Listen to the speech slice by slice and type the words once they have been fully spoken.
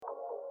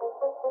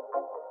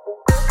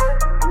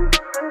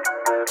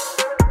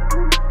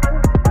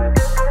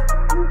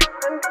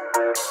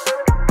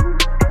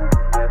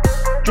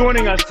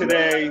Joining us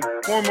today,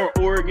 former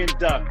Oregon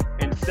Duck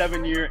and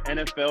 7-year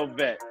NFL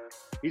vet.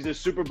 He's a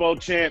Super Bowl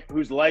champ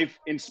whose life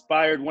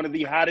inspired one of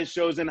the hottest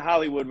shows in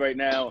Hollywood right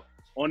now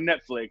on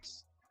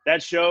Netflix.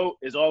 That show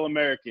is All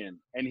American,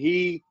 and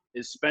he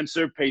is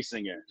Spencer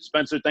Paysinger.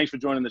 Spencer, thanks for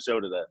joining the show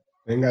today.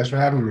 Thank you guys for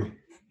having me.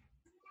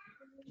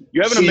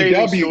 You have an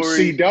amazing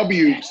story.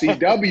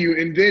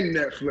 CW, and then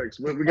Netflix.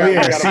 We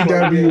got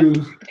CW.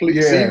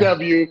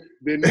 CW,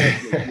 then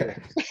Netflix.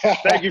 Yeah.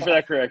 Thank you for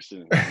that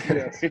correction.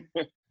 Yes.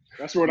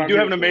 That's what You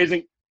have an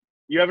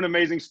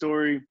amazing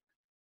story.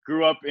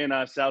 Grew up in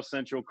South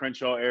Central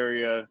Crenshaw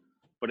area,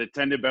 but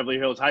attended Beverly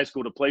Hills High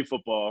School to play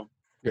football.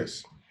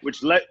 Yes.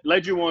 Which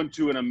led you on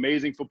to an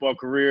amazing football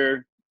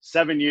career.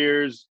 7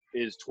 years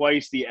is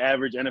twice the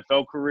average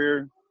NFL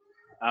career.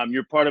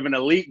 You're part of an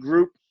elite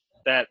group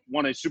that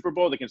won a Super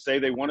Bowl, that can say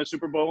they won a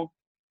Super Bowl.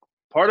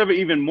 Part of an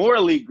even more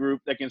elite group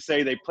that can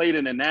say they played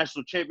in a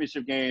national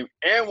championship game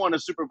and won a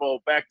Super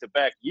Bowl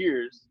back-to-back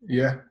years.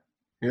 Yeah.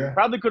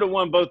 Probably could have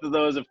won both of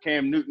those if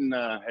Cam Newton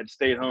had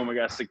stayed home or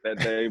got sick that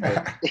day.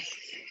 But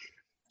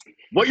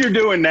what you're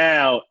doing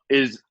now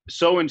is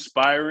so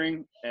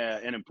inspiring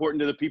and important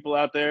to the people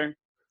out there.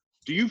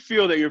 Do you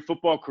feel that your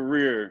football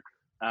career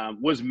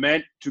was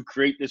meant to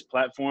create this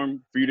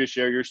platform for you to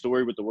share your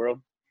story with the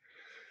world?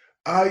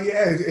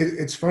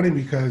 It's funny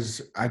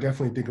because I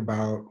definitely think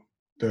about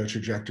the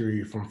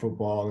trajectory from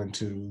football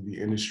into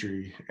the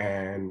industry,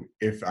 and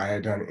if I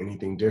had done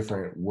anything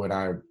different, would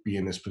I be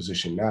in this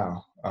position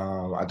now?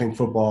 I think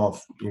football,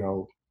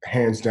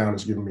 hands down,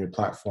 has given me a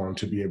platform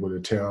to be able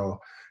to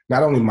tell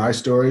not only my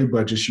story,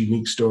 but just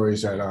unique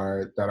stories that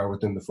are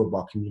within the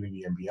football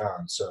community and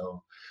beyond.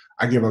 So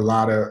I give a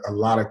lot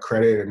of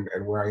credit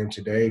and where I am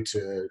today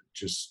to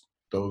just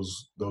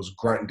those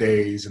grunt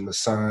days in the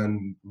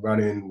sun,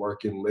 running,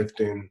 working,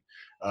 lifting,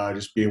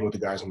 just being with the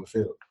guys on the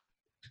field.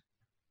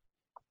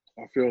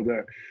 I feel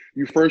that.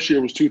 Your first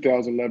year was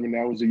 2011.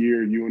 That was the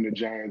year you and the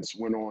Giants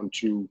went on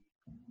to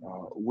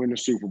win the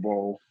Super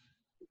Bowl.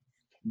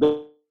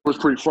 That was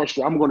pretty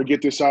frustrating. I'm going to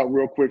get this out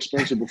real quick,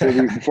 Spencer,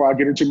 before I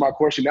get into my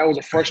question. That was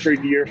a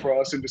frustrating year for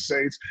us in the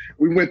Saints.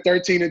 We went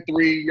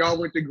 13-3. Y'all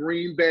went to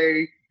Green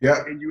Bay,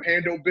 and you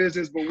handled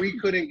business, but we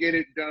couldn't get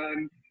it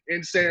done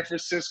in San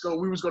Francisco.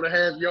 We was going to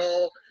have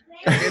y'all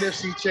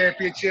NFC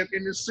Championship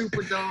in the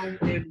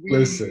Superdome,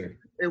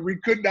 and we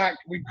could not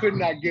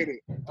get it.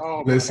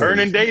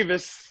 Vernon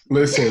Davis.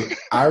 Listen,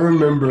 I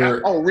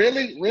remember. Oh,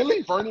 really?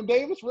 Vernon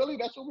Davis? Really?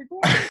 That's what we call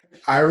it?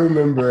 I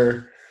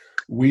remember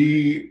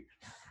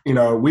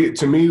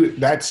to me,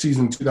 that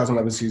season,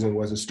 2011 season,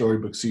 was a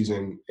storybook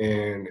season,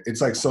 and it's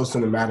like so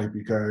cinematic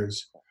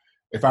because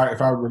if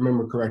I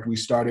remember correct, we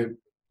started,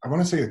 I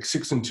want to say, like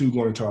 6-2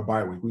 going into our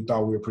bye week. We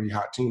thought we were a pretty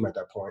hot team at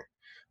that point.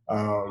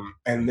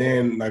 And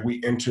then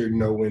we entered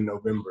no-win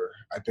November.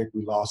 I think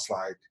we lost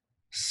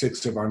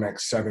 6 of our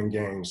next 7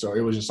 games. So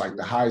it was just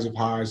the highs of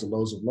highs, the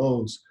lows of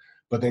lows.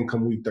 But then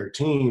come week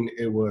 13,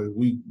 it was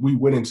we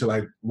went into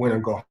win or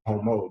go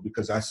home mode,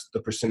 because that's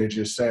the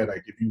percentages said.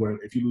 If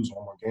you lose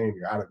one more game,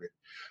 you're out of it.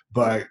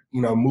 But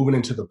moving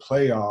into the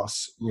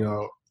playoffs,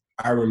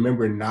 I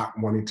remember not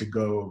wanting to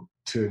go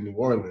to New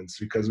Orleans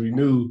because we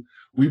knew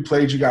we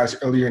played you guys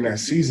earlier in that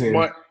season,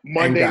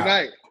 Monday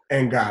night,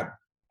 and got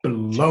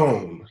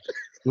blown.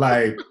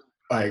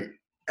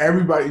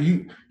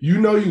 Everybody,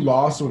 you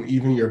lost when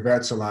even your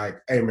vets are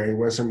like, "Hey man, you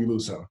win some, you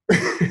lose some."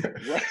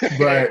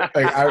 But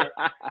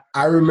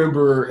I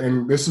remember,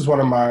 and this is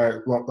one of my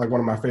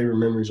favorite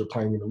memories of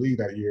playing in the league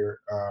that year.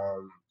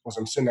 Was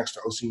I'm sitting next to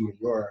OC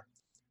Major,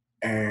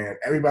 and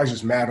everybody's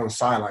just mad on the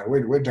sideline.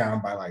 We're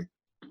down by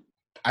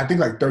I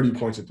think 30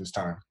 points at this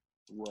time.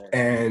 Right.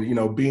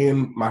 And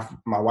being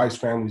my wife's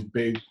family's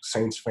big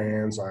Saints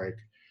fans,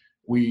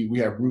 we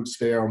have roots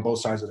there on both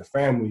sides of the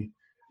family.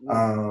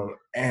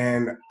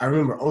 And I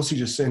remember OC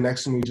just sitting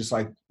next to me, just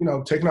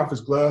taking off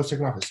his gloves,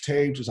 taking off his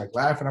tape, just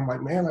laughing. I'm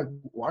like,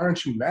 man, why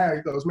aren't you mad?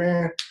 He goes,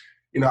 man,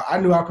 I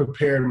knew I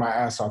prepared my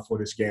ass off for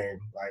this game.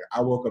 I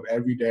woke up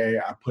every day.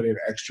 I put in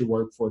extra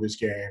work for this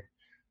game.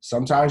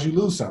 Sometimes you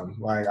lose some.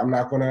 I'm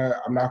not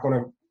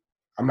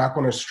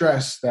gonna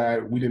stress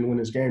that we didn't win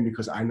this game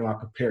because I know I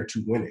prepared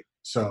to win it.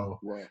 So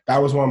that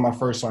was one of my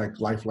first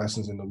life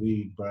lessons in the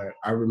league. But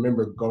I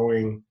remember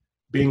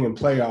being in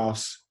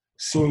playoffs,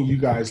 seeing you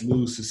guys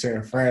lose to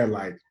San Fran,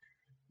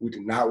 we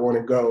did not want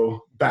to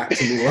go back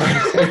to New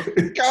Orleans.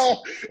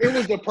 It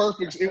was the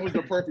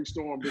perfect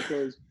storm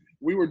because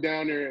we were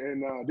down there,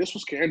 and this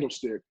was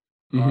Candlestick.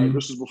 Mm-hmm.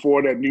 This was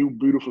before that new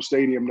beautiful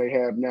stadium they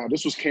have now.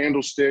 This was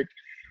Candlestick,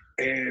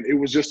 and it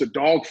was just a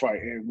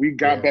dogfight. And we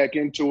got back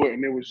into it,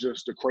 and it was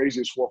just the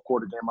craziest fourth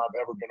quarter game I've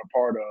ever been a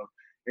part of.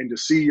 And to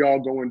see y'all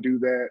go and do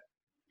that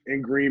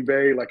in Green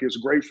Bay, it's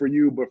great for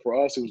you, but for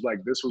us, it was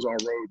this was our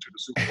road to the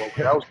Super Bowl.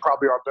 That was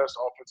probably our best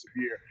offensive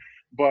year.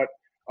 But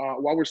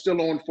while we're still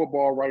on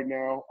football right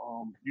now,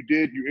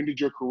 you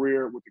ended your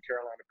career with the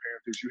Carolina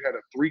Panthers. You had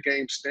a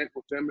 3-game stint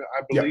with them,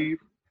 I believe.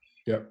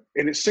 Yep.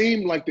 And it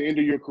seemed like the end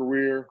of your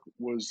career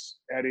was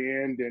at the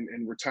end,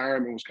 and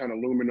retirement was kind of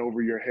looming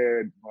over your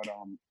head.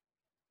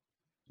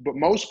 But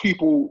most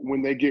people,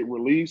 when they get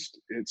released,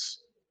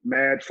 it's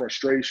mad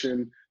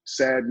frustration,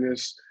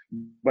 sadness.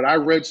 But I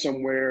read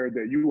somewhere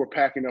that you were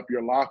packing up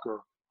your locker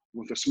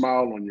with a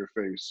smile on your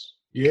face.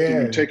 Can you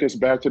Yeah. take us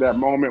back to that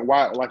moment?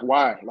 Why?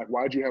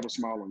 Why'd you have a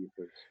smile on your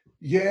face?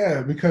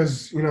 Yeah,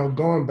 because,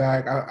 going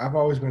back, I've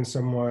always been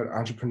somewhat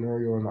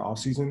entrepreneurial in the off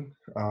season,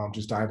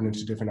 just diving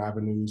into different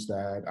avenues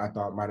that I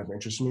thought might have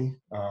interested me.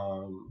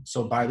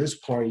 So by this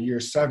point, year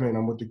 7,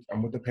 I'm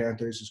with the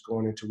Panthers, just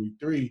going into week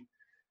 3.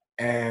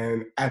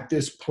 And at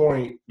this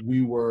point,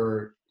 we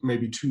were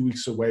maybe 2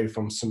 weeks away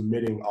from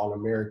submitting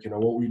All-American,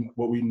 or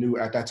what we knew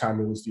at that time,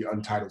 it was the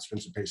untitled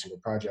Spencer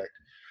Paysinger project.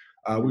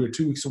 We were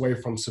 2 weeks away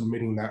from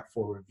submitting that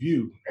for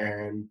review.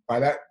 And by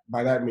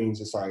that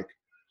means it's like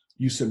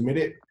you submit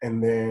it,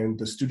 and then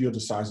the studio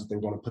decides that they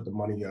want to put the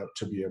money up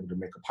to be able to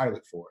make a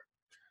pilot for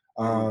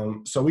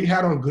it. So we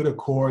had on good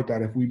accord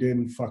that if we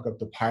didn't fuck up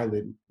the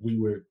pilot, we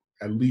would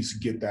at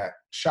least get that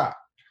shot.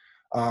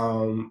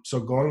 So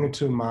going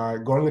into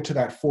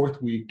that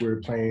 4th week, we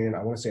were playing,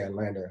 I want to say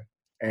Atlanta,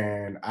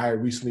 and I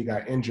recently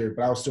got injured,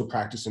 but I was still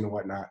practicing and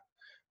whatnot.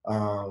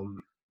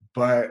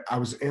 But I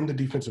was in the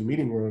defensive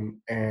meeting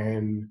room,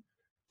 and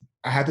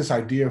I had this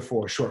idea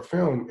for a short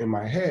film in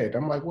my head.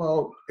 I'm like,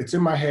 well, it's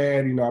in my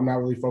head, I'm not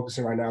really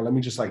focusing right now. Let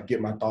me just like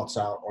get my thoughts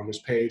out on this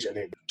page and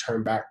then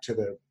turn back to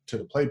the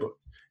playbook.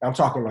 And I'm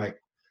talking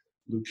like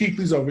Luke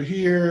Kuechly's over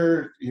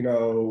here,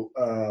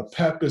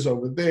 Pep is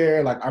over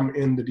there. Like I'm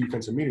in the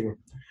defensive meeting room.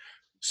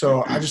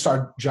 So I just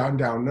start jotting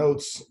down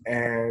notes,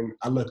 and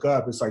I look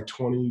up, it's like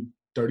 20,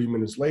 30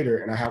 minutes later,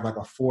 and I have like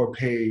a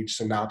 4-page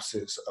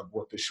synopsis of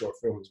what this short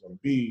film is going to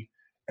be.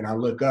 And I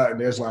look up,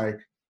 and there's like,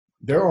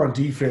 they're on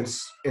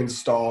defense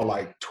install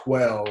like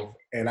 12,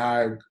 and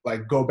I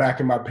like go back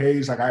in my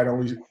page, like I'd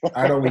only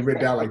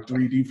written down like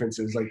 3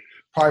 defenses, like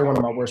probably one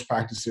of my worst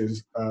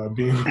practices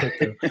being with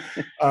them.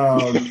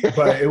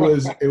 But it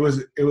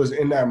was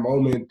in that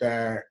moment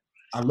that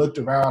I looked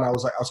around. I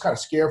was kind of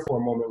scared for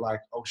a moment,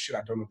 like, oh shit,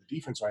 I don't know the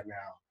defense right now.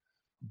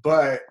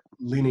 But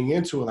leaning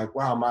into it, like,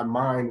 wow, my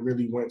mind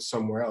really went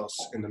somewhere else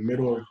in the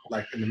middle of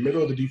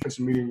the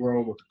defensive meeting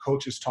room with the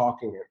coaches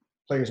talking and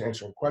players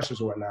answering questions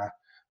and whatnot.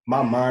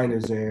 My mind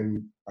is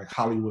in like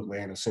Hollywood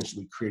land,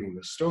 essentially creating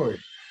this story.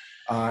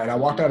 And I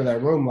walked out of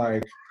that room,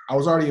 like I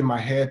was already in my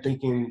head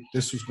thinking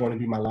this was going to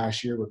be my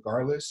last year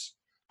regardless.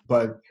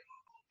 But,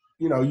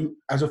 you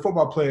as a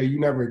football player, you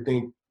never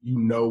think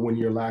when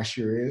your last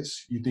year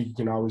is. You think you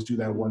can always do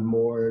that one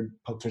more,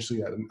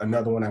 potentially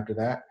another one after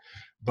that.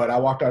 But I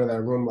walked out of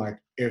that room like,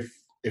 if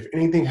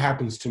anything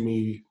happens to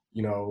me,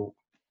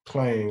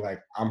 playing,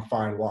 like I'm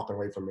fine walking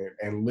away from it.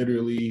 And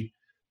literally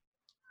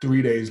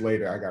 3 days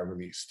later, I got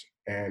released.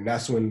 And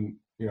that's when,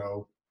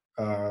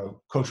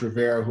 Coach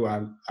Rivera, who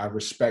I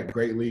respect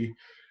greatly,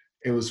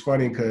 it was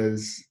funny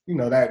because,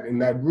 that in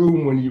that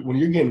room, when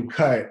you're getting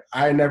cut,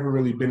 I had never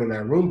really been in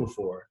that room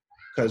before.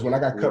 Because when I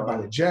got cut by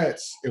the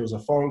Jets, it was a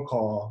phone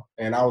call,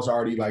 and I was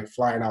already like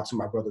flying out to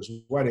my brother's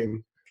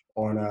wedding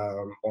on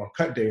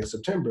cut day in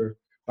September,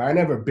 but I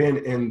never been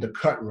in the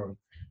cut room.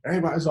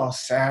 Everybody's all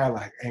sad,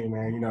 like, hey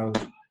man,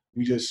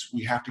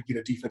 we have to get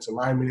a defensive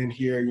lineman in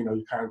here. You're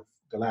kind of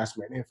the last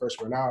man in,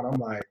 first man out. I'm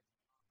like,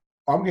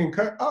 I'm getting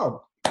cut.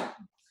 Oh,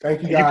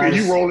 thank you guys.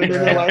 You rolling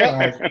in there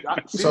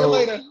like, see you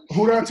later.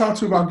 Who do I talk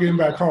to about getting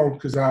back home?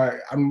 Because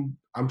I'm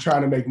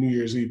trying to make New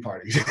Year's Eve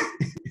parties.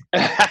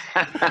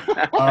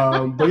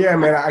 But yeah,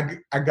 man,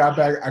 I got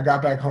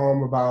back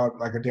home about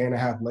like a day and a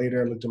half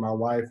later. I looked at my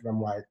wife, and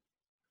I'm like,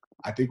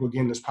 I think we're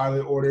getting this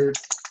pilot ordered.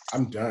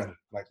 I'm done.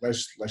 Like,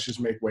 let's just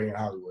make way in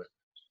Hollywood.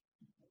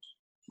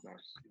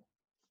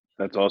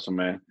 That's awesome,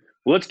 man.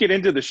 Well, let's get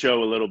into the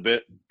show a little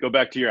bit. Go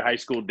back to your high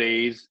school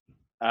days.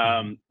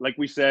 Like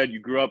we said, you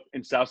grew up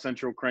in South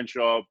Central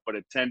Crenshaw, but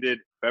attended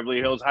Beverly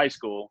Hills High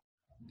School.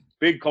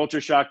 Big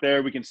culture shock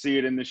there. We can see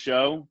it in the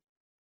show.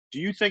 Do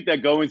you think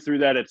that going through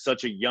that at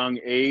such a young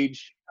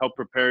age helped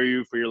prepare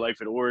you for your life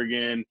at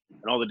Oregon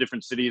and all the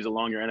different cities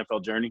along your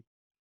NFL journey?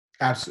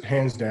 Absolutely,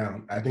 hands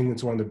down. I think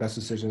it's one of the best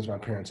decisions my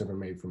parents ever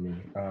made for me.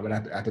 And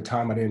at the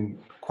time, I didn't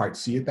quite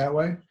see it that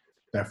way.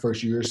 That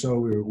first year or so,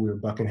 we were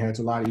bucking heads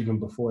a lot. Even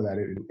before that,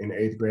 in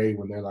 8th grade,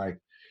 when they're like,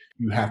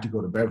 "You have to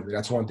go to Beverly."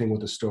 That's one thing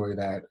with the story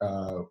that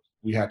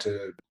we had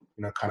to,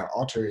 kind of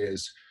alter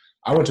is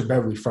I went to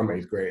Beverly from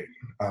 8th grade.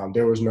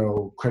 There was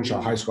no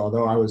Crenshaw High School,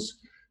 although I was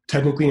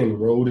technically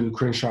enrolled in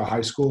Crenshaw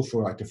High School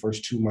for like the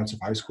first 2 months of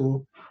high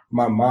school.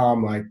 My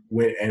mom like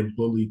went and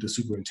bullied the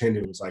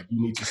superintendent. Was like,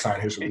 "You need to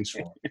sign his release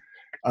form."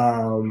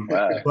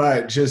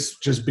 But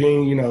just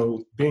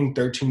being, being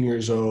 13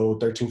 years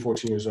old, 13,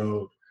 14 years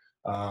old,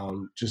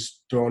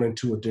 just thrown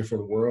into a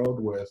different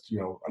world with,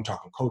 I'm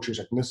talking cultures,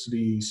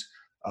 ethnicities,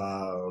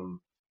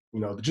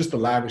 just the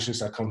lavishness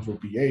that comes with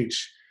BH.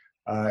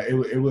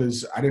 It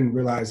was, I didn't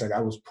realize like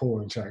I was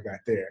poor until I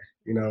got there,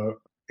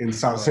 in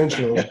South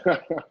Central,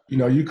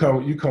 you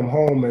come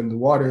home and the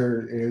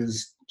water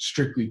is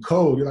strictly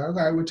cold. You're like,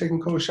 okay, we're taking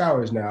cold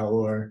showers now,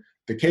 or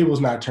the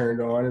cable's not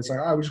turned on. It's like,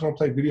 oh, we're just gonna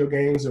play video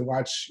games and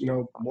watch,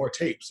 more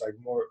tapes, like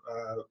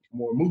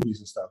more movies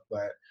and stuff.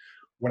 But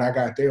when I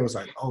got there, it was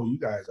like, oh, you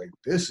guys, like,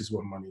 this is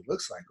what money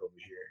looks like over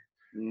here.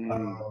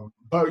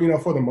 But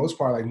for the most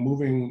part, like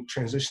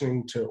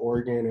transitioning to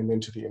Oregon and then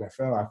to the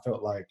NFL, I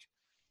felt like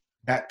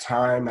that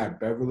time at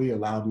Beverly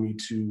allowed me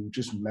to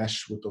just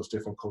mesh with those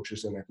different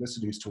cultures and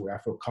ethnicities to where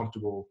I feel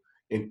comfortable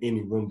in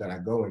any room that I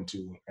go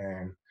into.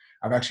 And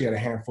I've actually had a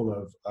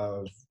handful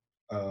of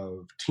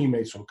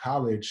teammates from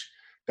college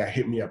that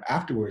hit me up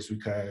afterwards,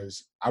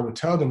 because I would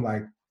tell them,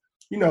 like,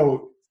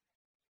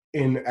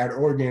 at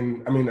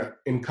Oregon,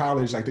 in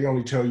college, like, they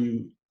only tell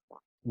you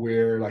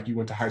where, like, you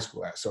went to high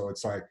school at. So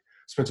it's like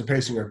Spencer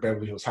Paysinger at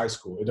Beverly Hills High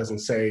School. It doesn't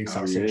say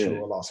South Central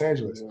or Los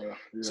Angeles. Yeah.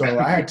 So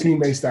I had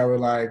teammates that were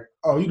like,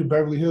 oh, you the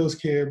Beverly Hills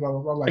kid, blah,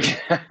 blah, blah. Like,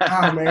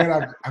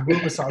 man, I grew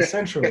up in South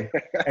Central.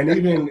 And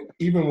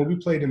even when we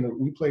played in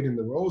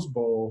the Rose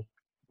Bowl,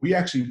 we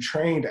actually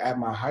trained at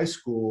my high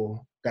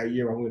school that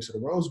year. I went to the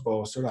Rose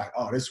Bowl. So like,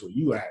 oh, this is where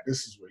you at.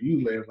 This is where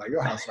you live. Like,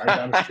 your house right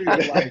down the street.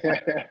 I'm like,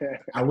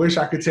 I wish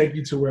I could take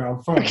you to where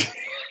I'm from.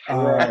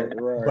 Right.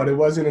 But it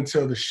wasn't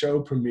until the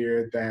show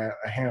premiered that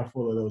a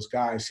handful of those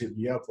guys hit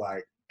me up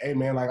like, hey,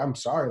 man, like, I'm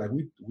sorry. Like,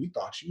 we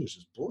thought you was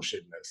just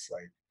bullshitting us.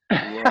 Like,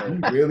 you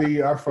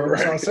really are from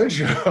South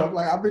Central. I'm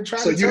like, I've been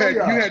trying to tell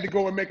y'all. You had to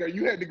go and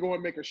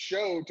make a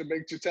show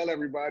to tell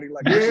everybody,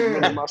 like, this is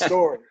really my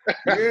story.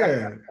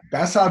 Yeah,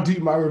 that's how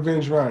deep my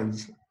revenge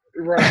runs.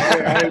 Right.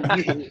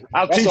 Yeah,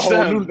 I'll teach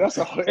them. That's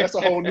a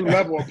whole new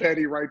level of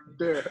petty right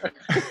there.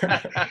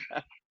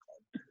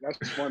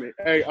 That's funny.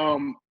 Hey,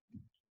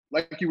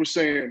 like you were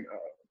saying,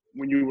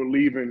 when you were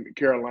leaving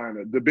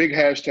Carolina, the big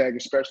hashtag,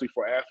 especially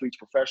for athletes,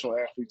 professional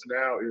athletes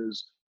now,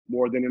 is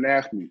more than an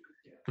athlete.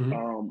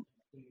 Mm-hmm.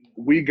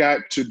 We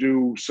got to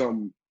do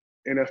some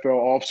NFL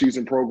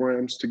offseason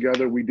programs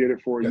together. We did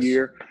it for a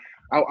year.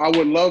 I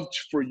would love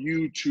for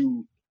you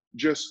to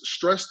just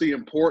stress the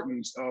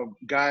importance of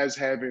guys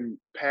having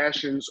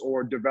passions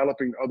or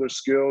developing other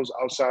skills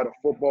outside of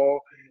football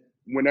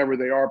whenever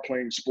they are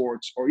playing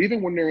sports, or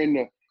even when they're in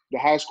the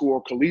high school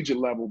or collegiate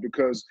level,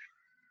 because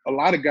a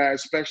lot of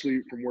guys,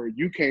 especially from where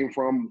you came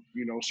from,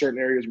 certain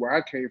areas where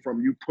I came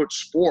from, you put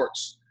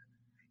sports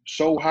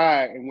so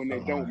high, and when they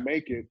don't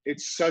make it,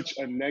 it's such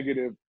a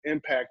negative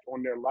impact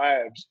on their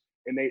lives,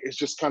 and it's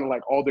just kind of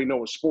like all they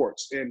know is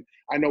sports. And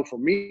I know for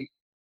me,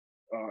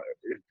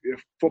 if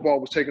football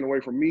was taken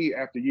away from me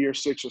after year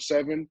 6 or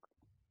 7,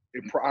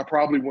 I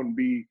probably wouldn't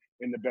be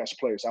in the best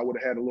place. I would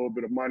have had a little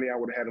bit of money, I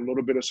would have had a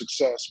little bit of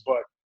success,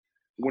 but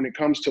when it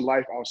comes to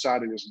life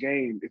outside of this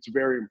game, it's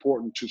very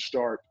important to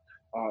start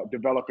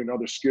developing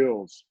other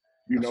skills.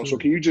 So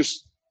can you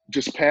just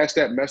pass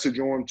that message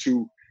on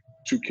to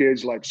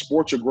kids? Like,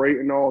 sports are great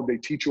and all, they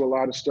teach you a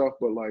lot of stuff,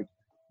 but like,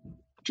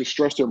 just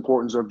stress the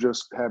importance of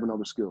just having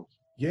other skills.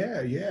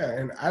 Yeah,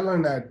 and I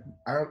learned that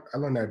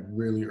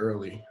really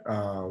early.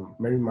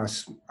 Maybe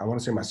I want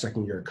to say my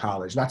second year of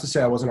college. Not to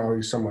say I wasn't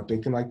already somewhat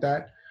thinking like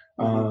that,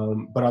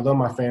 but although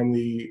my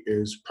family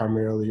is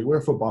we're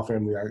a football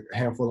family. A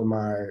handful of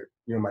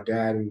my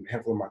dad and a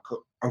handful of my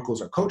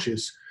uncles are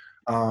coaches.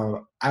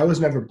 I was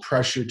never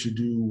pressured to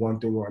do one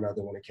thing or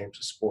another when it came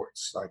to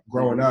sports. Like,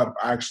 growing up,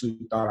 I actually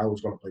thought I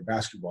was going to play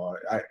basketball.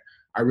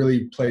 I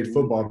really played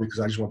football because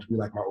I just wanted to be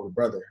like my older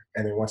brother.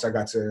 And then once I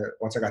got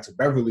to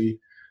Beverly,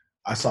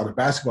 I saw the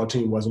basketball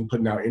team wasn't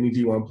putting out any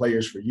D1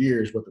 players for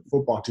years, but the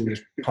football team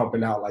was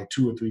pumping out like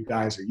 2 or 3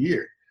 guys a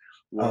year.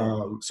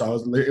 Wow. So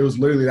it was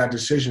literally that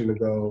decision to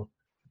go,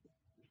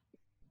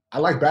 I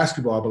like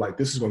basketball, but like,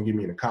 this is going to get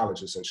me into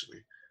college essentially.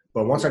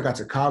 But once I got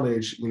to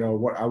college,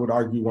 what I would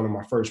argue one of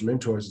my first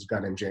mentors is a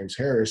guy named James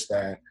Harris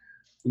that,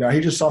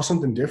 he just saw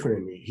something different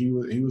in me. He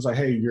was like,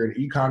 hey, you're an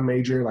econ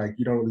major. Like,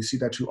 you don't really see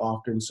that too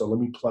often. So let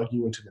me plug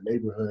you into the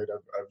neighborhood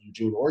of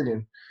Eugene,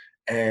 Oregon,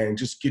 and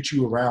just get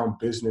you around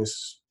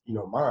business,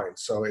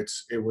 minds. So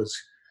it was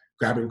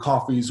grabbing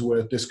coffees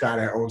with this guy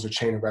that owns a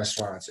chain of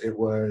restaurants. It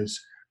was,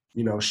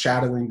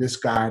 shadowing this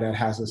guy that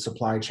has a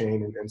supply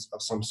chain and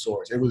of some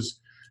sort. It was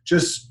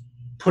just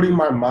putting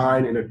my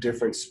mind in a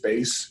different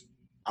space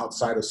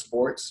outside of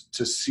sports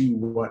to see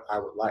what I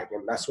would like.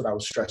 And that's what I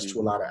would stress to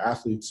a lot of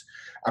athletes.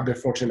 I've been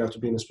fortunate enough to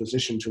be in this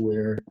position to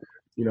where,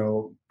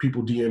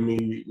 people DM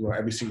me,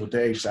 every single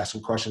day, just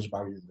asking questions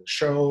about either the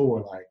show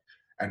or like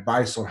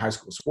advice on high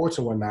school sports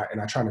and whatnot. And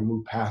I try to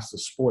move past the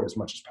sport as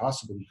much as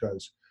possible,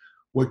 because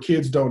what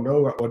kids don't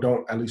know or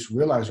don't at least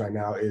realize right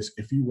now is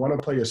if you want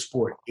to play a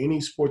sport, any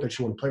sport that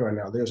you want to play right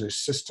now, there's a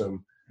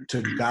system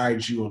to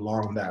guide you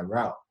along that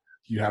route.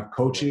 You have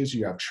coaches,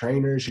 you have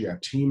trainers, you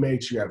have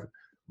teammates, you have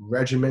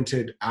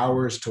regimented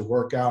hours to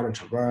work out and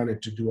to run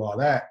and to do all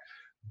that.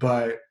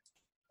 But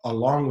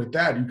along with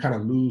that, you kind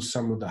of lose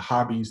some of the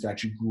hobbies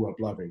that you grew up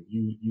loving.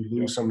 You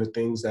lose some of the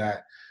things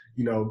that,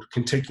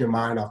 can take your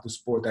mind off the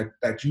sport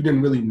that you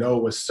didn't really know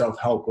was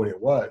self-help when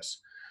it was.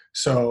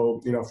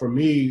 So, for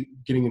me,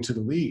 getting into the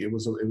league, it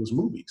was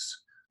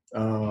movies.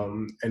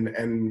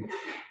 And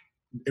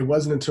it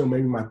wasn't until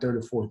maybe my third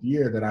or fourth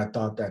year that I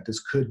thought that this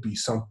could be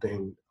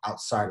something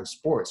outside of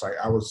sports. Like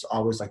I was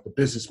always like the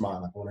business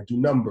mind. Like I want to do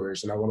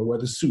numbers and I want to wear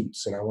the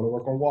suits and I want to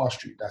work on Wall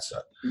Street. That's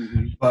it.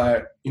 Mm-hmm.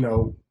 But, you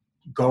know,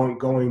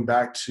 going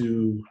back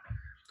to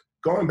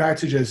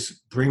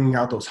just bringing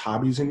out those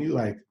hobbies in you,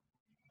 like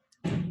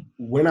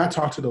when I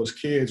talk to those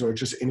kids or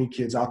just any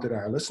kids out there that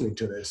are listening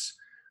to this,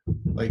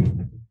 like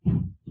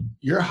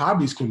your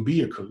hobbies can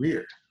be a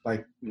career.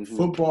 Like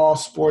football,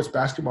 sports,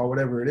 basketball,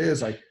 whatever it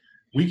is, like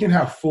we can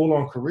have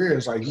full-on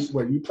careers. Like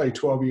when you played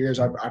 12 years,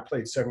 I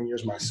played 7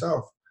 years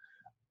myself.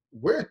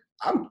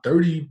 I'm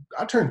 30.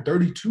 I turn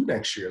 32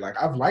 next year.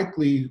 Like I've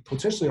likely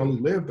potentially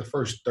only lived the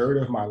first third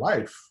of my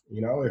life.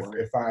 You know,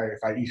 if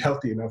I eat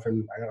healthy enough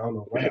and I don't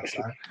know run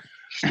outside.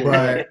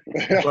 But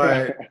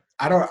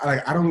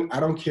I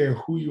don't care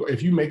who you.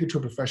 If you make it to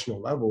a professional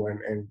level,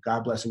 and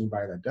God bless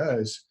anybody that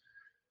does.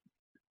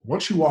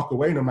 Once you walk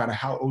away, no matter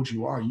how old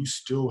you are, you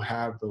still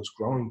have those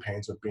growing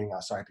pains of being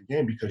outside the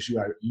game because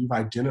you've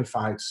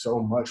identified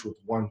so much with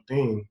one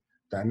thing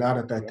that now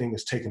that thing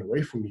is taken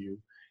away from you,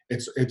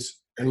 it's.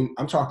 I mean,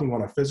 I'm talking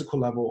on a physical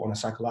level, on a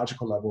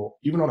psychological level,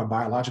 even on a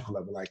biological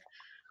level. Like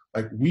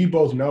we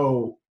both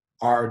know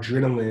our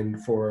adrenaline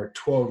for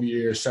 12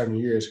 years, 7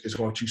 years is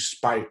going to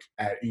spike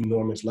at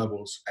enormous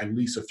levels at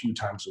least a few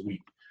times a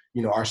week.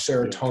 You know, our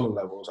serotonin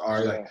levels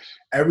are like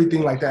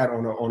everything like that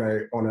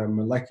on a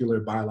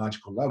molecular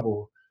biological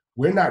level.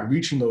 We're not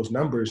reaching those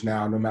numbers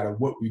now, no matter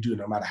what we do,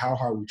 no matter how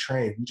hard we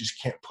train, we just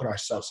can't put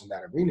ourselves in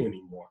that arena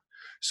anymore.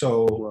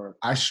 So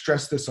I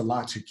stress this a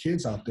lot to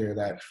kids out there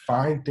that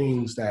find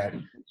things that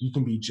you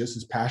can be just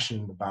as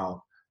passionate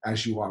about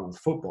as you are with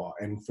football.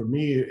 And for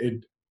me,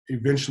 it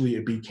eventually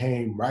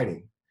became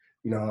writing.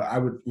 You know, I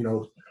would, you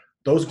know,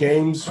 those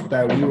games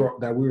that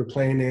we were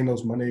playing in,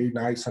 those Monday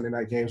night, Sunday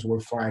night games, we're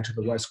flying to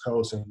the West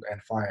Coast and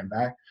flying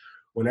back.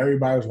 When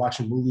everybody was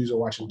watching movies or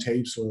watching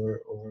tapes or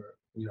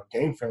you know,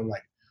 game film,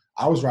 like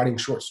I was writing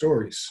short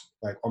stories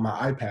like on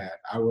my iPad.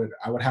 I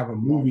would have a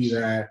movie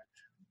that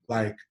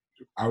like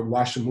I would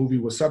watch the movie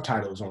with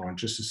subtitles on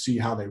just to see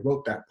how they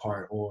wrote that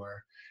part.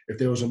 Or if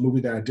there was a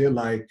movie that I did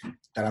like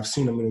that I've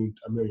seen a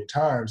million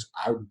times,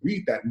 I would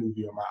read that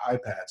movie on my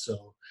iPad.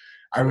 So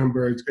I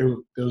remember there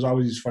was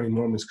always these funny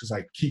moments because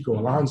like Kiko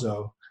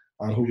Alonso,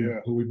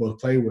 who we both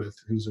played with,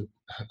 who's a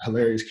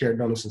hilarious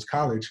character known since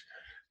college,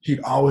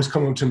 he'd always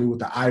come up to me with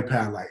the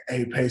iPad like,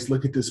 "Hey, Pace,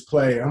 look at this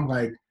play." I'm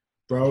like,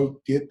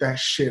 "Bro, get that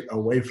shit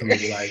away from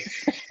me. Like,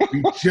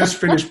 we just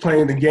finished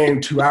playing the game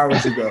 2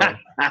 hours ago.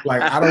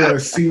 Like, I don't want to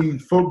see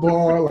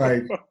football.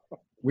 Like,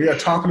 we are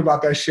talking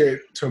about that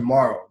shit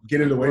tomorrow.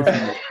 Get it away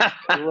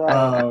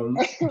from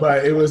me."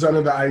 But it was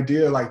under the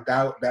idea like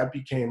that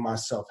became my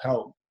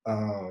self-help.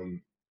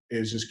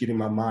 Is just getting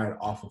my mind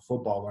off of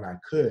football when I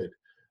could.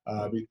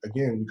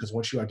 Again, because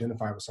once you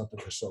identify with something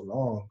for so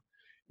long,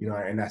 you know,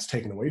 and that's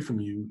taken away from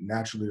you,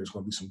 naturally there's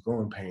going to be some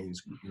growing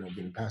pains, you know,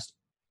 getting past it.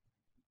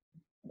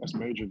 That's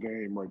major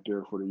game right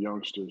there for the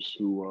youngsters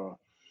who are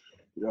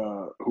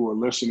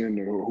listening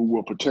or who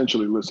will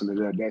potentially listen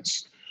to that.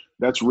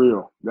 That's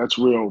real. That's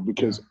real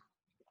because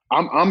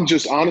I'm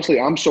just honestly,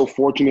 I'm so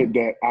fortunate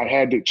that I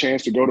had the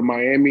chance to go to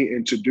Miami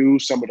and to do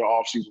some of the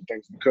off-season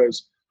things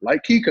because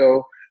like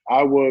Kiko,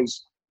 I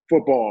was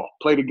football,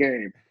 play the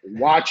game,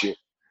 watch it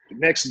the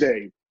next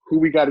day, who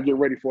we got to get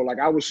ready for. Like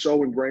I was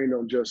so ingrained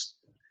on just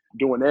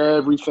doing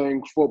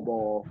everything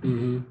football.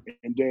 Mm-hmm.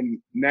 And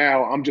then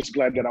now I'm just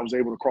glad that I was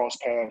able to cross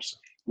paths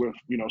with,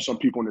 you know, some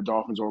people in the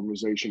Dolphins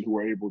organization who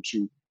were able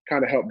to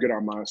kind of help get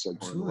our mindset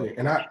going. Absolutely.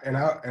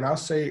 And I'll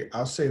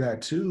say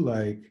that too.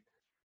 Like,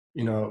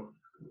 you know,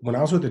 when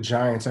I was with the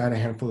Giants, I had a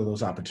handful of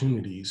those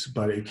opportunities,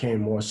 but it came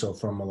more so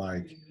from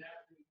like,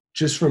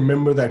 just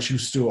remember that you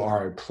still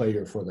are a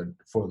player for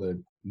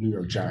the New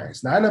York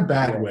Giants. Not in a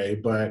bad way,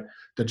 but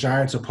the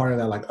Giants are part of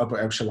that like upper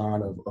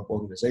echelon of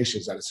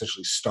organizations that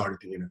essentially started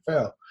the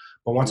NFL.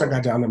 But once I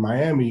got down to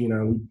Miami, you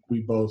know,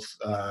 we both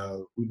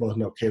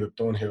know Caleb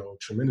Thornhill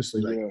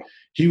tremendously. Like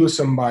he was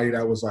somebody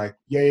that was like,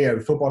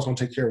 the football's gonna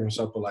take care of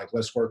himself, but like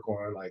let's work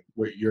on like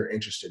what you're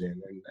interested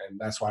in. And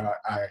that's why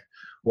I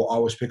will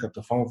always pick up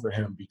the phone for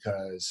him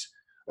because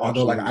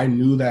although like I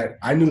knew that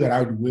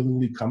I would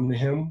willingly come to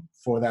him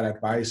for that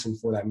advice and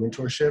for that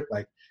mentorship,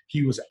 like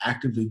he was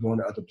actively going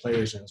to other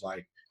players and was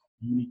like,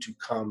 you need to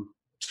come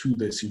to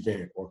this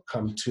event or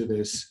come to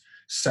this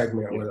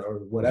segment or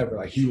whatever.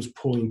 Like he was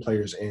pulling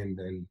players in,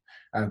 and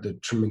I have the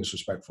tremendous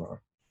respect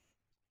for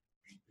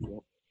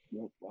him.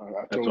 Yep.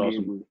 I totally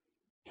agree.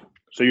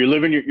 So you're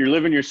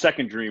living your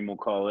second dream, we'll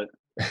call it.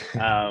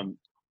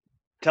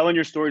 Telling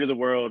your story to the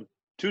world.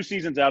 2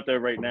 seasons out there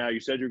right now. You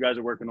said you guys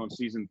are working on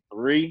season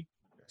 3.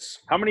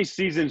 How many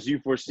seasons do you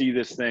foresee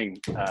this thing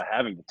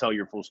having to tell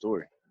your full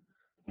story?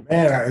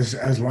 Man,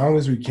 as long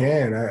as we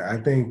can. I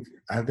think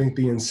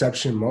the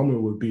inception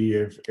moment would be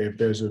if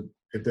there's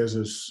if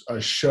there's a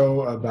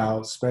show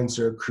about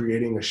Spencer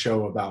creating a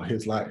show about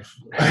his life.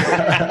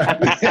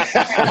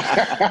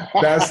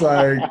 that's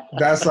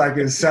like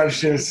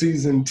Inception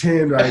season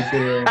 10 right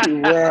there.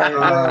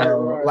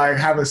 Right. Like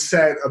have a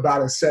set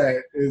about a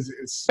set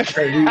it's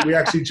crazy. We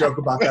actually joke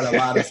about that a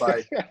lot. It's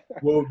like,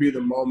 what would be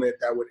the moment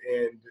that would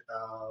end,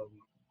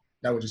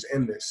 that would just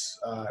end this?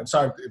 I'm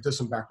sorry if there's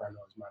some background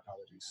noise, my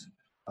apologies.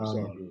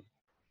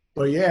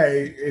 But yeah,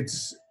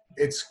 it's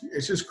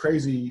just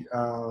crazy,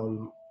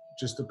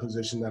 just the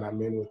position that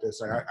I'm in with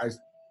this. Like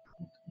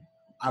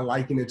I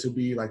liken it to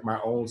be like my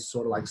own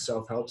sort of like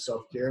self-help,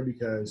 self-care,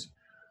 because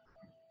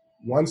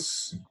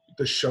once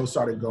the show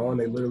started going,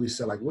 they literally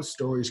said, like, what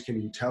stories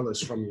can you tell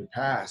us from your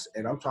past?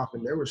 And I'm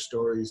talking, there were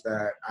stories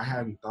that I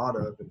hadn't thought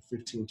of in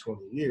 15,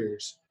 20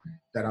 years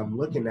that I'm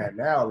looking at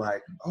now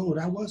like, oh,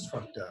 that was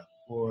fucked up.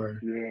 Or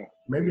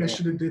maybe I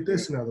should have did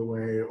this another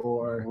way.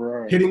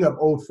 Or hitting up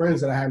old friends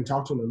that I hadn't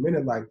talked to in a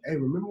minute, like, hey,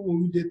 remember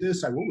when we did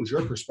this? Like, what was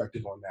your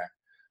perspective on that?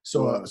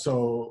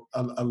 So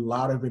a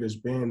lot of it has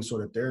been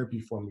sort of therapy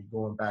for me,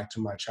 going back to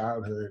my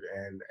childhood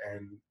and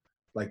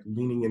like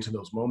leaning into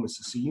those moments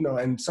to see, you know,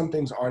 and some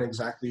things aren't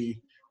exactly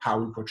how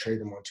we portray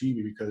them on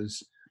TV,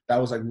 because that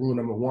was like rule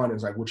number one,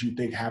 is like what you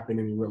think happened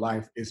in real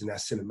life isn't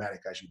as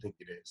cinematic as you think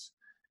it is.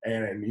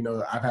 And, you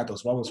know, I've had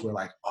those moments where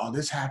like, oh,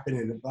 this happened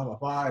and blah, blah,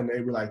 blah. And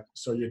they were like,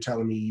 so you're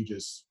telling me you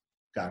just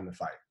got in a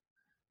fight?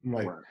 I'm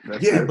like,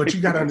 but you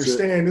got to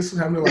understand, this is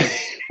happening. Like,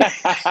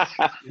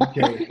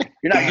 okay.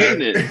 You're not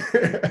getting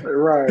it.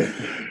 Right.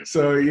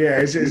 So yeah,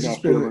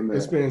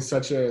 it's been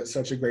such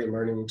a great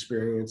learning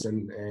experience,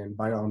 and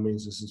by all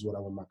means, this is what I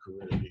want my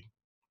career to be.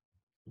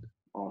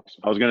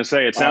 Awesome. I was gonna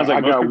say, it sounds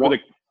like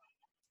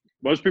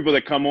most people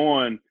that come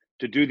on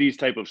to do these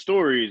type of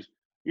stories,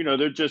 you know,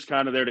 they're just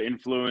kind of there to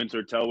influence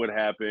or tell what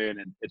happened,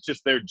 and it's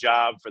just their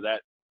job for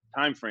that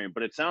time frame.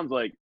 But it sounds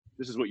like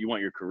this is what you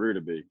want your career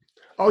to be.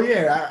 Oh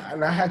yeah,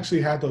 I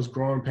actually had those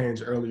growing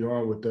pains early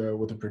on with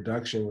the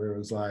production, where it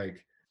was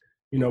like,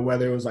 you know,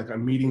 whether it was like a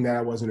meeting that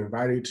I wasn't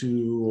invited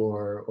to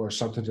or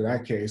something to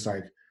that case,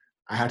 like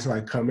I had to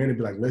like come in and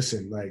be like,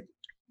 listen, like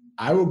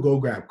I will go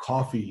grab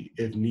coffee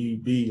if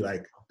need be,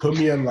 like put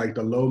me on like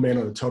the low man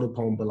on the totem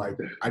pole, but like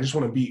I just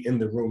want to be in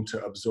the room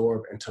to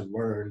absorb and to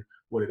learn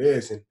what it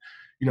is. And,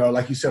 you know,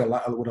 like you said, a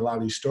lot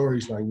of these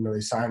stories, like, you know,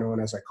 they sign on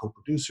as like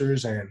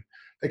co-producers and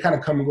they kind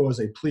of come and go as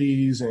they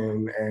please.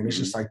 And it's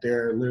just like,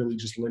 they're literally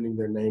just lending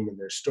their name and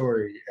their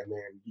story. And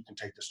then you can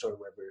take the story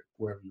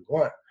wherever you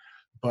want.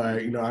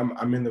 But, you know,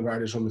 I'm in the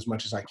writer's room as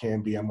much as I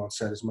can be. I'm on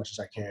set as much as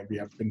I can be.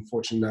 I've been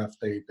fortunate enough.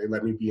 They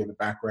let me be in the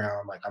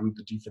background. Like I'm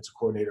the defensive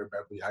coordinator at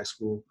Beverly High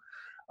School.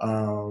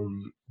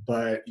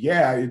 But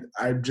yeah,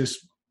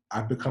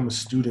 I've become a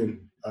student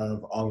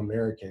of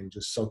All-American,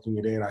 just soaking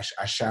it in.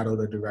 I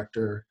shadowed a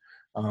director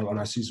on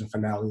our season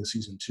finale in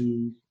season 2.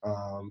 You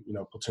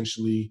know,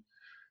 potentially,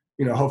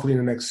 you know, hopefully in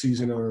the next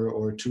season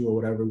or 2 or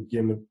whatever,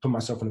 getting to put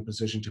myself in a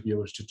position to be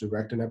able to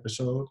direct an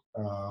episode.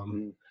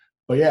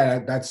 But yeah,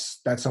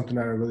 that's something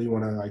that I really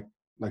want to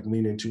like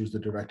lean into, is the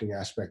directing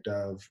aspect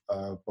of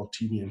both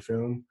TV and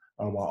film,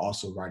 while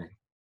also writing.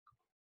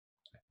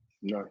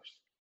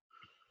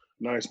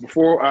 Nice.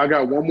 Before I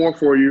got one more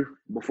for you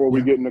before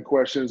we get into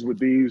questions with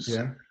these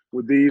two.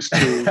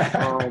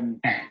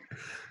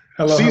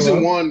 Hello, season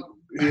hello. 1,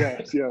 yeah.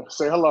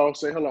 Say hello.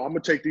 I'm gonna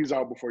take these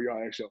out before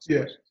y'all ask y'all some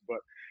questions. But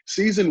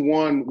season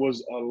 1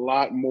 was a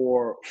lot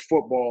more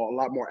football, a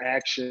lot more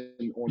action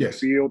on the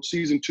field.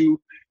 Season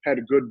 2 had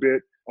a good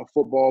bit of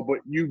football, but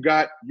you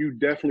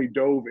definitely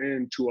dove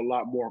into a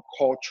lot more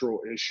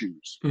cultural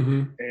issues.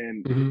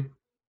 And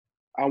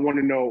I want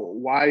to know,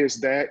 why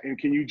is that? And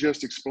can you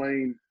just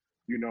explain,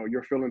 you know,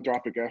 your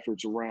philanthropic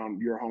efforts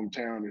around your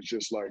hometown? Is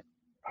just like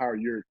how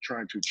you're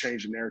trying to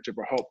change the narrative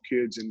or help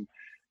kids and,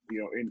 you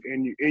know,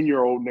 in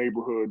your old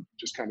neighborhood,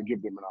 just kind of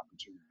give them an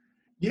opportunity.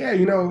 Yeah,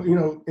 you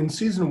know, in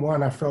season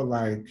 1, I felt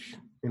like,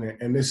 you know,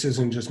 and this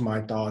isn't just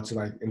my thoughts,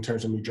 like in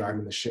terms of me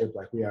driving the ship,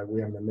 like we have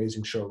an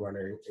amazing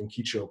showrunner in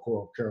Kicho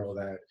Carroll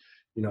that,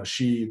 you know,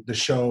 the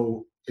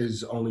show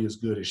is only as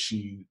good as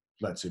she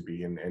lets it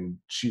be. And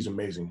she's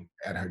amazing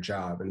at her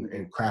job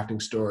and crafting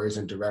stories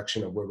and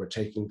direction of where we're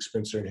taking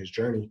Spencer and his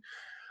journey.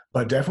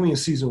 But definitely in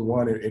season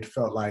 1, it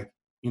felt like,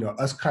 you know,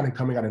 us kind of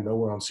coming out of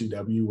nowhere on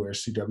CW, where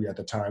CW at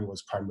the time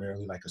was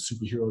primarily like a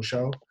superhero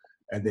show.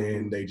 And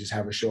then they just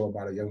have a show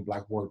about a young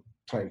Black boy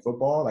playing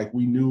football. Like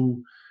we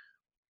knew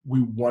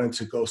we wanted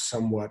to go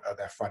somewhat of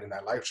that Friday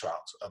Night Lights route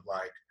of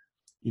like,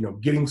 you know,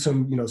 getting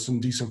some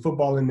decent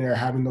football in there,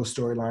 having those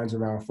storylines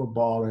around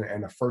football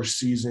and a first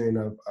season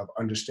of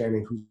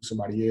understanding who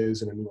somebody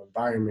is in a new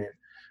environment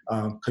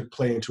could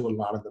play into a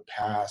lot of the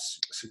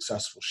past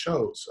successful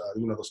shows,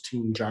 you know, those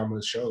teen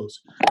drama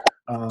shows.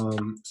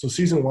 So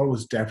season 1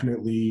 was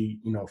definitely,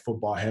 you know,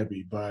 football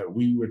heavy, but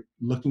we were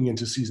looking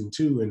into season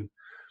 2, and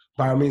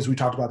by all means, we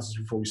talked about this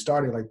before we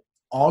started, like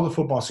all the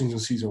football scenes in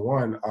season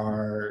 1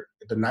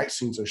 the night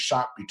scenes are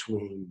shot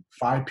between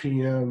 5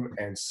 p.m.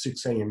 and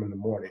 6 a.m. in the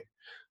morning.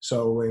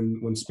 So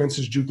when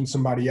Spencer's juking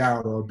somebody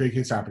out or a big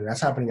hit's happening,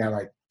 that's happening at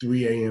like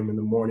 3 a.m. in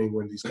the morning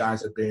when these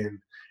guys have been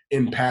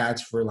in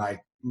pads for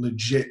like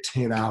legit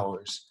 10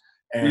 hours.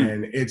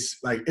 And it's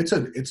like it's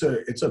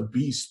a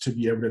beast to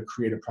be able to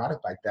create a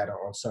product like that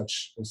in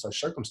such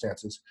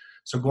circumstances.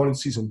 So going into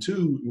season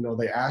 2, you know,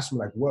 they asked me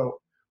like,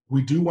 well,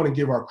 we do want to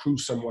give our crew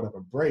somewhat of a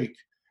break.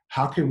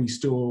 How can we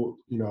still,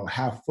 you know,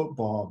 have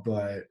football,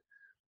 but,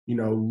 you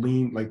know,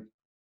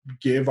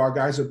 give our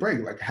guys a break,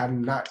 like have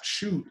them not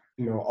shoot,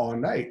 you know, all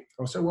night.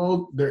 I said,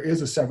 well, there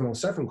is a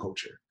 7-on-7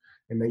 culture.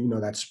 And then, you know,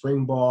 that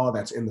spring ball,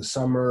 that's in the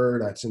summer,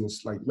 that's in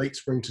this like late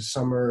spring to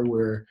summer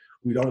where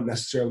we don't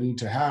necessarily need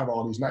to have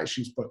all these night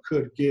shoots, but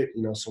could get,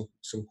 you know,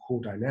 some cool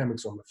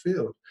dynamics on the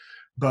field.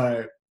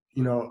 But,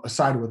 you know,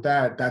 aside with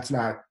that, that's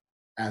not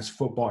as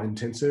football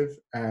intensive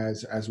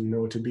as we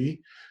know it to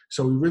be.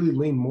 So we really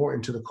leaned more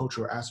into the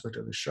cultural aspect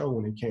of the show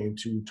when it came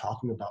to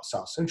talking about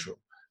South Central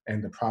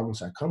and the problems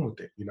that come with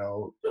it. You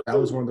know, that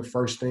was one of the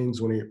first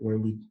things when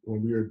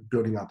we were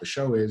building out the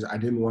show is I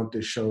didn't want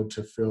this show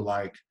to feel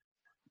like,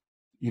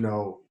 you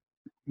know,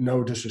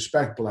 no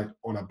disrespect, but like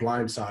on a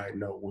Blind Side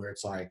note where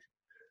it's like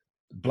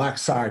black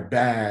side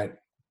bad,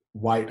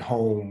 white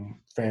home,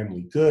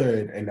 family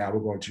good, and now we're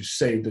going to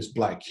save this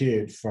black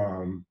kid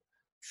from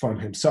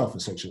himself,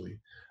 essentially.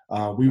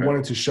 We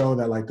wanted to show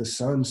that like the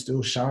sun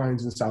still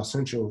shines in South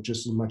Central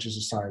just as much as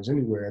it shines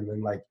anywhere. And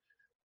then like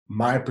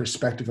my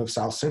perspective of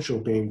South Central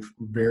being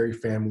very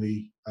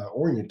family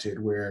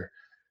oriented, where,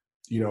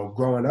 you know,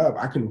 growing up,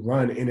 I can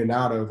run in and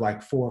out of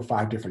like 4 or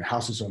 5 different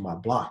houses on my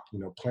block, you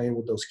know, playing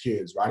with those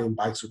kids, riding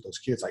bikes with those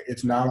kids. Like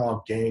it's not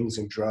all gangs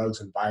and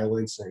drugs and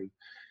violence and,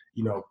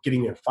 you know,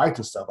 getting in fights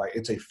and stuff. Like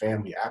it's a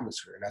family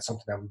atmosphere. And that's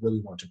something that we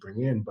really want to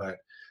bring in. But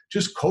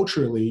just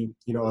culturally,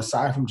 you know,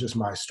 aside from just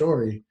my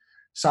story,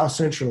 South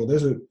Central,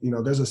 there's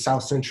a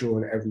South Central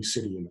in every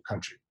city in the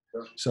country.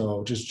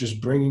 So just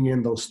bringing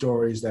in those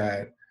stories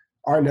that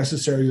aren't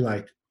necessarily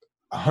like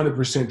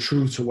 100%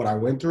 true to what I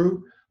went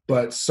through,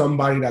 but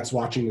somebody that's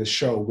watching this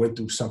show went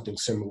through something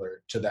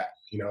similar to that,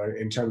 you know,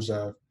 in terms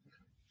of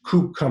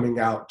Coop coming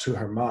out to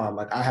her mom.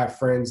 Like I have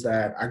friends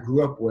that I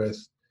grew up with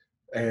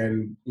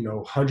and, you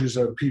know, hundreds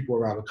of people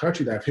around the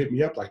country that have hit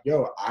me up like,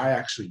 yo, I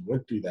actually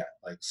went through that,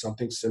 like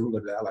something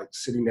similar to that, like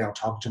sitting down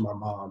talking to my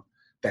mom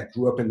that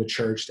grew up in the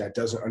church that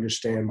doesn't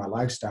understand my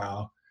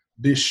lifestyle.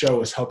 This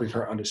show is helping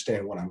her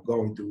understand what I'm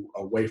going through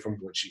away from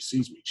what she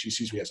sees me. She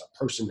sees me as a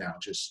person now,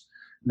 just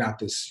not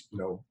this, you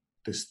know,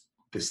 this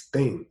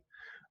thing.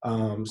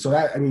 So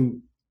that, I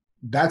mean,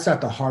 that's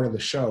at the heart of the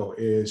show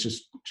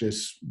is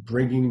just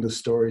bringing the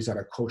stories that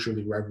are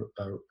culturally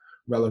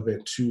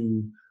relevant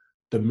to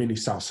the many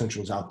South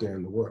Centrals out there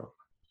in the world.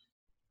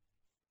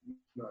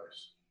 Nice.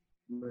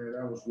 Man,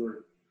 that was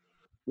great.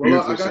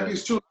 Well, I got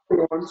these 2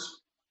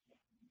 ones.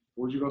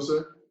 What was you going to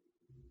say?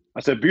 I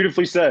said,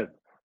 beautifully said.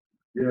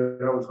 Yeah,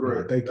 that was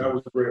great. Thank you. That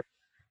was great.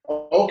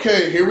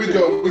 Okay, here we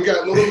go. We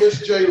got little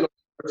Miss J.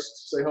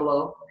 Say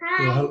hello.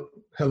 Hi. Well,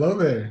 hello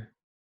there.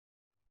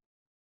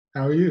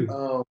 How are you?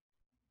 How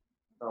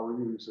are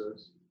you,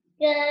 sis?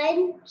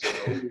 Good.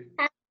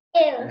 How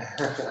are you?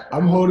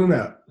 I'm holding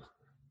up.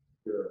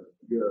 Good.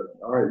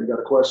 All right, you got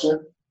a question?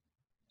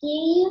 Do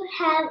you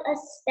have a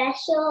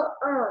special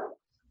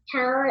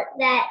talent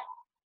that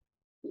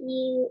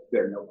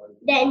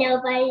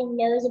nobody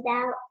knows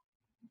about?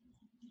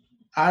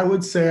 I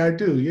would say I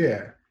do,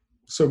 yeah.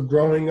 So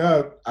growing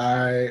up,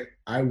 I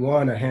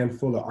won a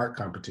handful of art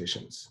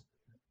competitions.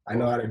 I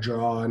know how to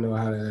draw. I know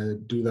how to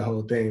do the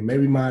whole thing.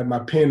 Maybe my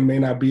pen may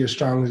not be as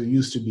strong as it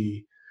used to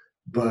be,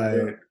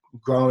 but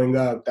growing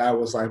up, that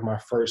was like my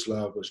first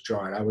love was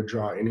drawing. I would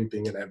draw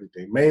anything and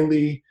everything,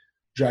 mainly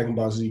Dragon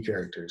Ball Z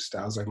characters.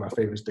 That was like my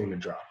favorite thing to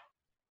draw.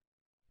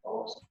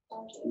 Awesome.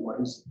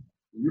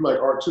 You like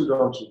art too,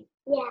 don't you?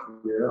 Yeah.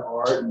 Yeah,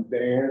 art and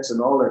dance and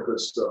all that good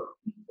stuff.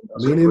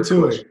 Lean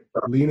into it.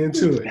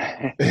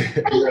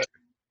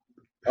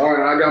 All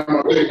right, I got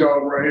my big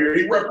dog right here.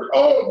 He he's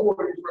representing.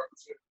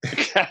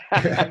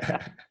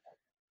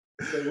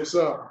 Say, what's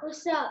up?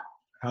 What's up?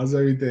 How's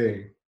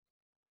everything?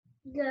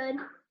 Good.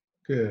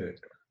 Good.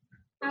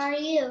 How are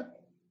you?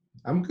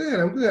 I'm good.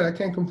 I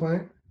can't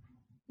complain.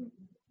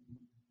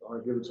 All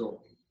right, give it to him.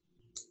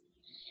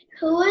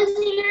 Who was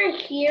your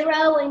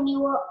hero when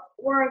you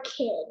were a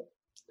kid?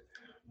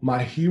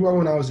 My hero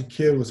when I was a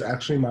kid was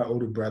actually my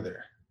older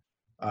brother.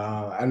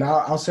 And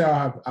I'll say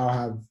I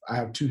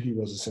have 2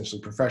 heroes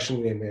essentially,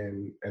 professionally and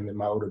then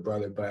my older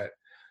brother. But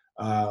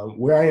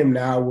where I am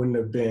now wouldn't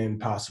have been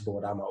possible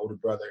without my older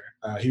brother.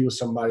 He was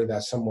somebody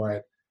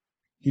that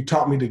he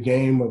taught me the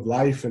game of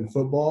life and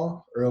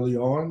football early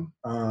on,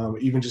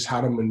 even just how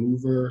to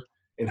maneuver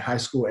in high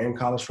school and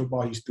college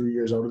football. He's 3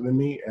 years older than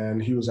me,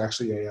 and he was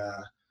actually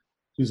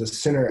he was a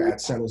center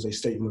at San Jose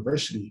State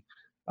University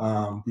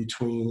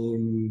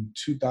between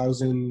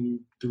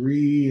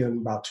 2003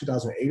 and about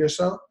 2008 or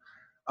so.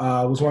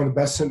 Was one of the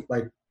best,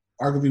 like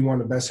arguably one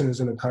of the best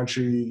centers in the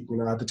country, you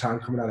know, at the time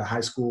coming out of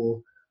high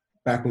school,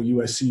 back when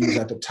USC was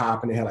at the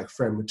top and they had like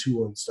Fred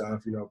Matua and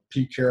stuff. You know,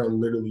 Pete Carroll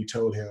literally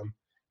told him,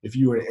 if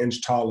you were an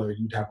inch taller,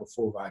 you'd have a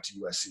full ride to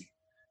USC.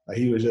 Like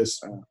he was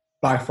just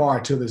by far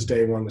to this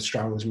day one of the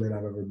strongest men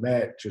I've ever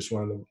met. Just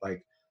one of the,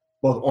 like,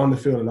 both on the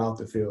field and off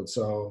the field.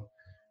 So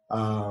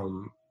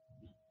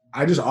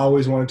I just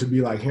always wanted to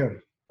be like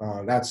him.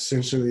 That's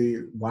essentially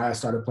why I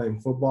started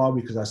playing football,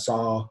 because I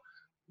saw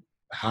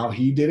how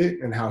he did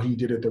it and how he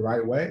did it the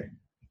right way.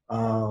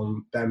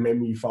 That made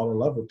me fall in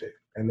love with it.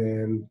 And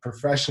then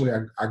professionally,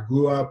 I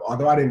grew up,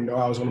 although I didn't know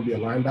I was going to be a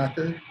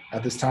linebacker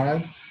at this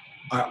time,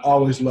 I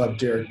always loved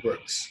Derek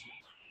Brooks.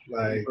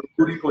 Like,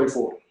 who do you play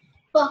for?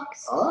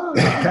 Bucks.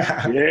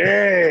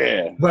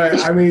 Yeah. But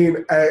I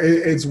mean,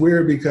 it's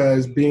weird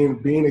because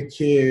being a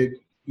kid,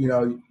 you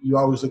know, you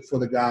always look for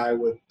the guy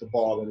with the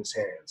ball in his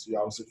hands. You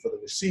always look for the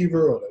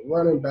receiver or the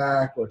running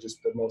back or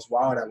just the most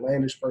wild,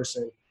 outlandish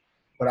person.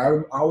 But I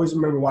always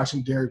remember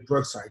watching Derek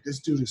Brooks. Like, this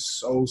dude is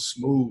so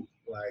smooth.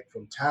 Like,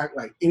 from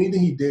like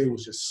anything he did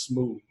was just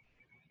smooth.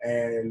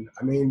 And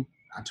I mean,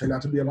 I turned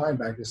out to be a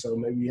linebacker, so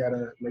maybe he had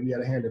a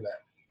hand in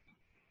that.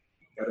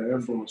 Got an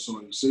influence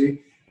on you.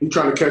 See, he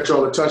trying to catch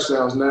all the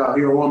touchdowns now.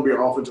 He don't want to be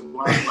an offensive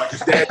lineman like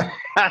his dad.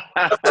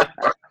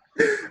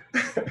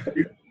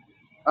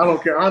 I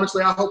don't care.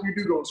 Honestly, I hope you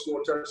do go and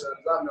score a touchdown,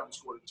 because I've never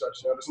scored a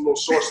touchdown. It's a little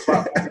sore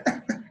spot.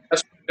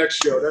 That's for the next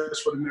show.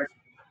 That's for the next.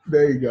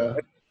 There you go.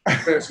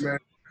 Thanks, man.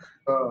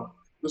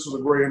 This was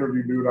a great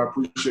interview, dude. I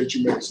appreciate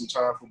you making some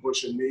time for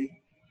Bush and me.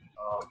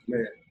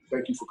 Man,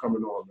 thank you for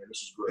coming on, man.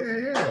 This was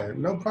great. Yeah,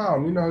 no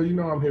problem. You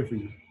know I'm here for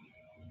you.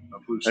 I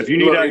appreciate If you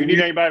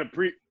need anybody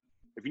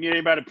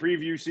to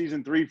preview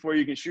season 3 for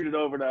you, can shoot it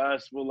over to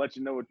us. We'll let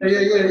you know what.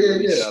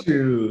 Yeah.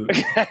 Dude.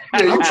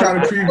 I'm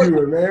trying to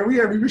preview it, man. We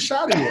haven't even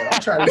shot it yet.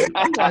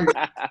 I'm trying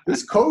to.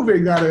 This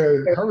COVID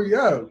gotta hurry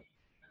up.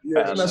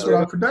 Yeah, that's with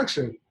our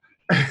production.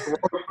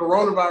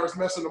 Coronavirus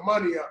messing the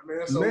money up,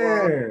 man. So,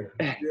 man.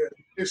 Yeah.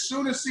 As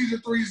soon as season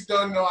 3 is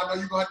done, though, I know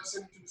you're gonna have to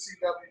send it to the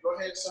CW. Go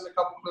ahead and send a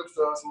couple clips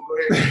to us. We'll go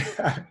ahead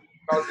and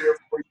out there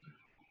for you.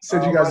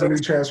 Send you guys a new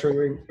transfer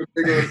link.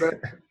 Bigger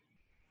event.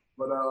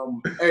 But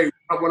hey,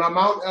 when I'm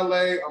out in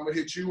LA, I'm gonna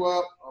hit you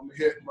up. I'm gonna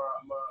hit my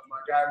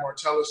guy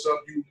Martellus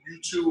up. You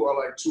two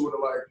are like two of the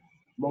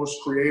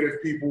most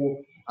creative people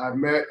I've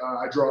met.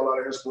 I draw a lot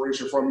of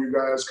inspiration from you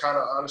guys. Kind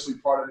of honestly,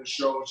 part of the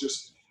show is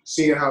just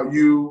seeing how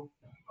you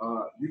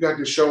got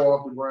this show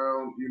off the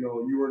ground. You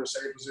know, you were in the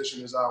same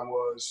position as I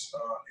was,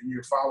 and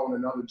you're following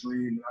another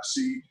dream. And I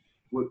see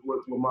what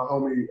my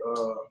homie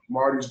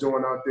Marty's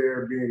doing out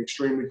there, being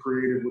extremely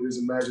creative with his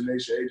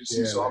imagination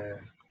agency. Yeah, so man.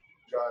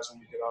 guys, when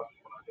we get out.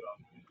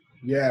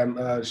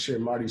 Yeah, shit,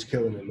 Marty's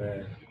killing it,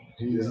 man.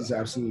 He's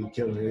absolutely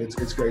killing it.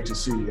 It's great to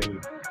see, and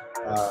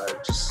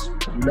just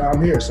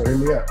I'm here, so hit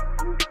me up.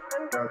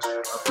 Gotcha.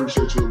 I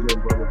appreciate you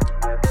again, brother.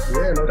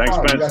 Yeah, no Thanks,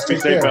 problem. man. Be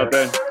safe out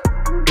there.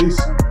 Peace.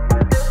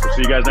 We'll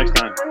see you guys next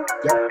time.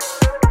 Yep.